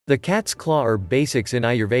The cat's claw or basics in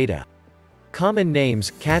Ayurveda. Common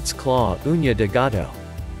names, cat's claw, Uña de gato.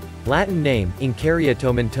 Latin name, Incaria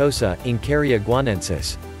tomentosa, Incaria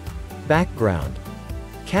guanensis. Background.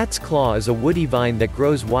 Cat's claw is a woody vine that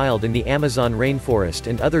grows wild in the Amazon rainforest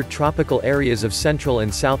and other tropical areas of Central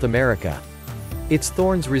and South America. Its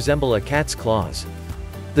thorns resemble a cat's claws.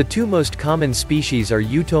 The two most common species are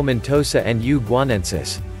U. tomentosa and U.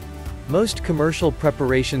 guanensis. Most commercial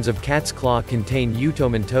preparations of cat's claw contain U.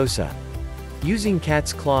 tomentosa. Using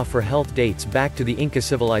cat's claw for health dates back to the Inca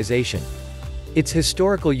civilization. Its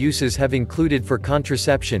historical uses have included for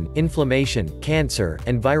contraception, inflammation, cancer,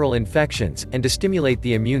 and viral infections, and to stimulate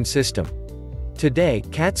the immune system. Today,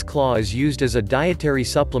 cat's claw is used as a dietary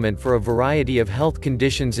supplement for a variety of health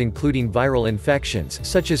conditions including viral infections,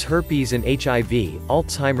 such as herpes and HIV,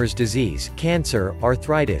 Alzheimer's disease, cancer,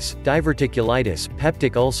 arthritis, diverticulitis,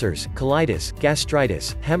 peptic ulcers, colitis,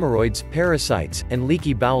 gastritis, hemorrhoids, parasites, and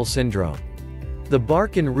leaky bowel syndrome. The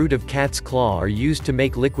bark and root of cat's claw are used to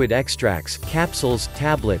make liquid extracts, capsules,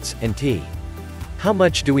 tablets, and tea. How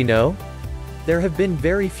much do we know? There have been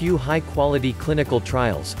very few high-quality clinical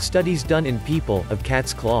trials, studies done in people, of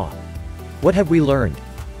cat's claw. What have we learned?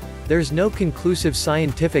 There's no conclusive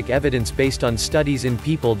scientific evidence based on studies in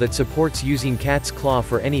people that supports using cat's claw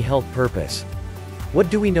for any health purpose.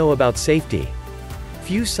 What do we know about safety?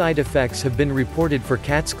 Few side effects have been reported for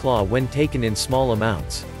cat's claw when taken in small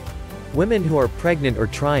amounts. Women who are pregnant or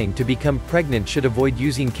trying to become pregnant should avoid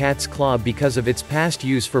using cat's claw because of its past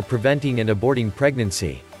use for preventing and aborting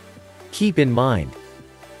pregnancy. Keep in mind.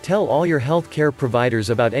 Tell all your healthcare providers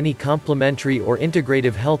about any complementary or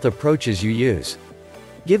integrative health approaches you use.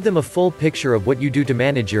 Give them a full picture of what you do to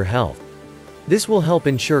manage your health. This will help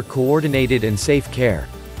ensure coordinated and safe care.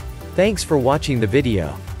 Thanks for watching the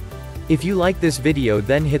video. If you like this video,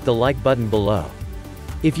 then hit the like button below.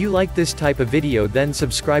 If you like this type of video, then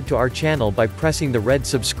subscribe to our channel by pressing the red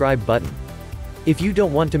subscribe button. If you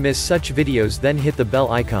don't want to miss such videos, then hit the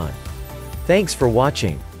bell icon. Thanks for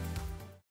watching.